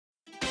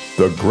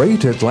The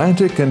Great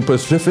Atlantic and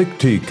Pacific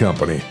Tea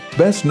Company,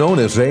 best known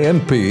as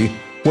A&P,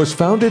 was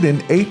founded in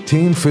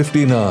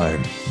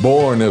 1859.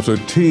 Born as a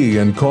tea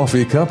and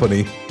coffee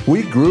company,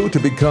 we grew to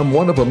become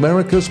one of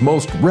America's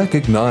most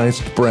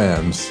recognized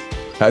brands.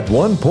 At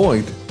one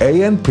point,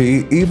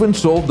 A&P even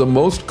sold the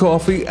most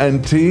coffee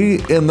and tea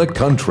in the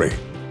country.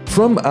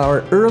 From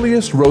our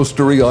earliest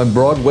roastery on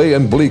Broadway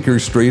and Bleeker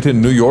Street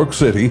in New York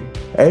City,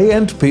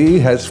 A&P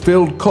has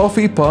filled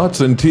coffee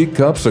pots and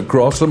teacups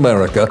across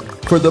America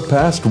for the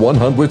past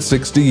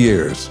 160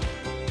 years.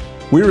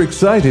 We're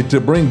excited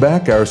to bring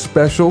back our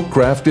special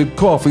crafted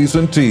coffees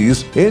and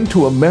teas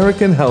into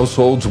American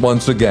households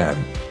once again.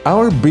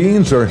 Our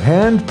beans are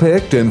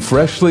hand-picked and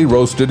freshly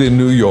roasted in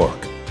New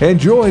York.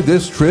 Enjoy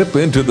this trip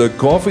into the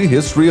coffee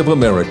history of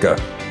America.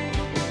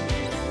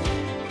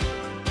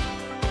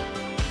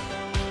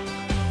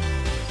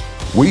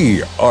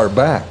 We are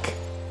back.